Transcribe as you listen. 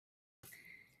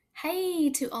Hey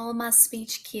to all of my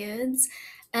speech kids.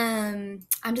 I'm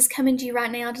just coming to you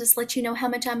right now to just let you know how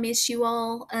much I miss you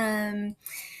all. I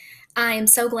am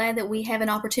so glad that we have an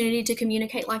opportunity to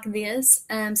communicate like this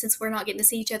since we're not getting to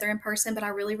see each other in person, but I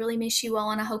really, really miss you all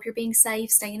and I hope you're being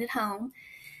safe, staying at home.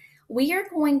 We are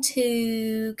going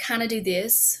to kind of do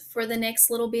this for the next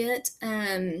little bit.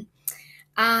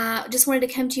 I just wanted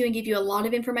to come to you and give you a lot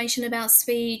of information about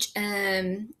speech,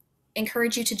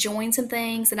 encourage you to join some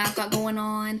things that I've got going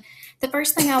on. The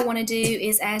first thing I want to do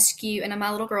is ask you, and my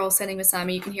little girl sitting beside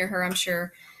me, you can hear her, I'm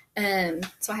sure.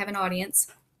 So I have an audience.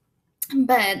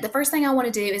 But the first thing I want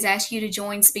to do is ask you to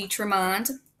join Speech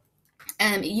Remind.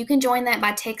 You can join that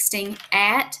by texting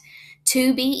at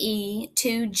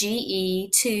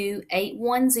 2BE2GE to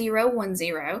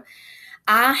 81010.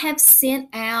 I have sent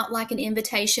out like an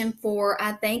invitation for,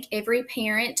 I think, every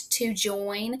parent to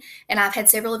join, and I've had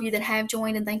several of you that have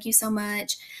joined, and thank you so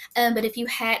much. But if you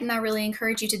hadn't, I really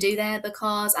encourage you to do that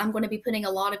because I'm going to be putting a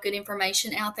lot of good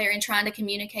information out there and trying to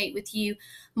communicate with you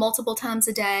multiple times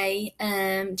a day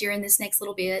during this next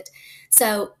little bit.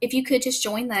 So if you could just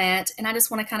join that, and I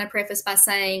just want to kind of preface by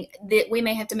saying that we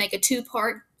may have to make a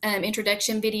two-part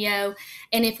introduction video,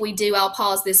 and if we do, I'll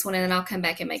pause this one and then I'll come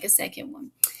back and make a second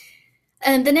one.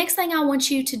 The next thing I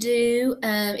want you to do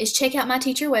is check out my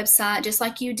teacher website, just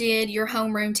like you did your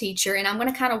homeroom teacher. And I'm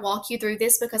going to kind of walk you through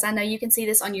this because I know you can see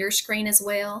this on your screen as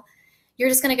well. You're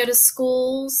just going to go to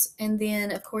schools, and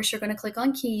then, of course, you're going to click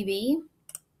on Keavy.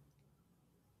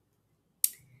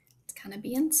 It's kind of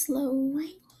being slow.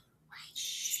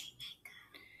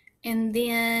 And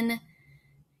then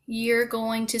you're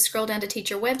going to scroll down to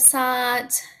teacher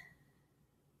website.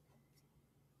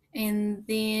 And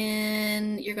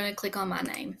then you're going to click on my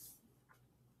name.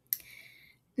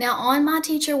 Now on my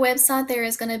teacher website, there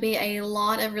is going to be a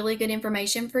lot of really good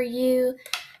information for you.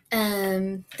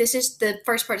 This is the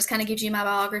first part, just kind of gives you my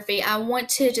biography. I want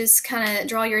to just kind of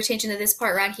draw your attention to this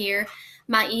part right here,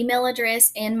 my email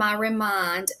address and my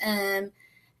remind.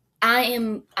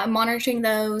 I'm monitoring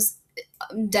those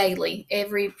daily,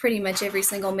 pretty much every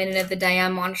single minute of the day.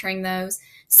 I'm monitoring those.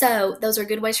 So those are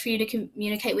good ways for you to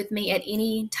communicate with me at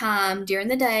any time during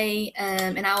the day,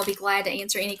 and I will be glad to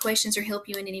answer any questions or help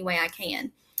you in any way I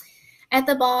can. At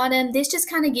the bottom, this just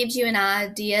kind of gives you an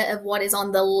idea of what is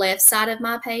on the left side of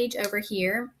my page over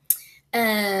here.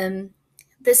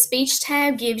 The speech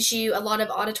tab gives you a lot of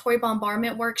auditory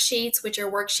bombardment worksheets, which are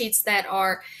worksheets that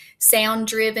are sound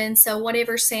driven. So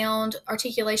whatever sound,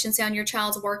 articulation sound your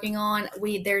child's working on,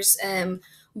 there's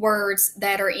words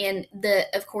that are in the,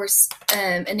 of course,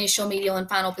 initial, medial, and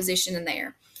final position in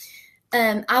there.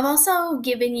 I've also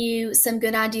given you some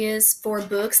good ideas for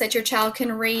books that your child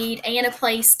can read and a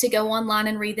place to go online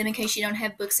and read them in case you don't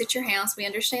have books at your house. We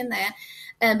understand that.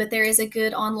 But there is a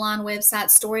good online website,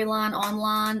 Storyline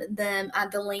Online.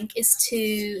 The link is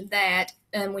to that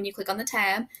when you click on the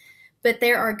tab. But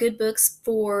there are good books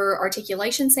for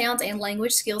articulation sounds and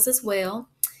language skills as well.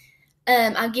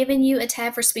 I've given you a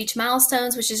tab for speech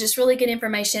milestones, which is just really good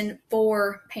information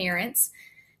for parents.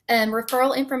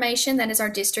 Referral information, that is our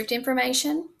district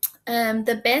information.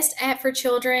 The best app for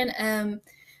children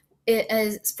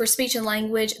for speech and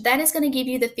language, that is going to give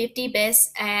you the 50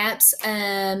 best apps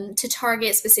to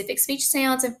target specific speech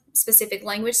sounds and specific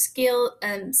language skills.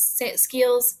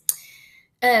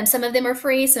 Some of them are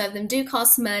free, some of them do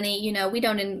cost money. You know,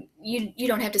 you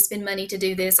don't have to spend money to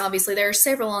do this. Obviously, there are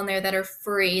several on there that are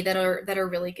free that are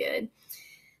really good.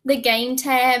 The game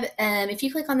tab, if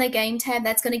you click on the game tab,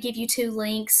 that's going to give you 2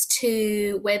 links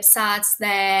to websites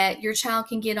that your child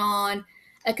can get on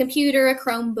a computer, a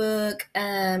Chromebook,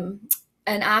 an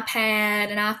iPad,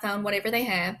 an iPhone, whatever they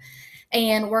have,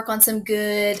 and work on some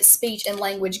good speech and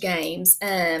language games,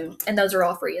 and those are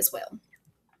all free as well.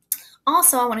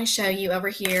 Also, I want to show you over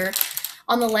here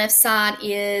on the left side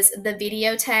is the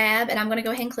video tab, and I'm going to go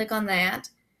ahead and click on that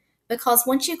because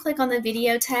once you click on the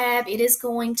video tab, it is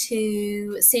going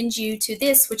to send you to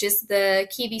this, which is the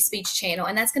Keavy speech channel,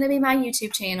 and that's going to be my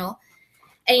YouTube channel.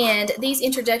 And these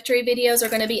introductory videos are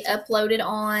going to be uploaded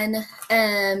on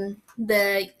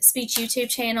the speech YouTube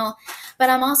channel, but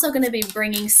I'm also going to be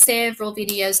bringing several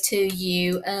videos to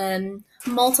you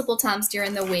multiple times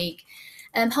during the week.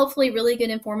 Hopefully really good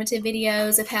informative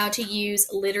videos of how to use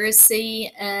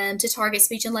literacy to target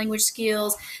speech and language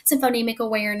skills, some phonemic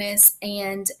awareness,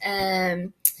 and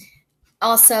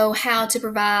also how to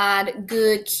provide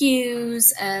good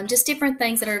cues, just different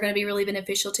things that are going to be really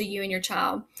beneficial to you and your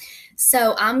child.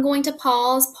 So I'm going to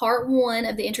pause part 1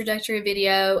 of the introductory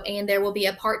video, and there will be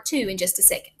a part 2 in just a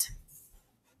second.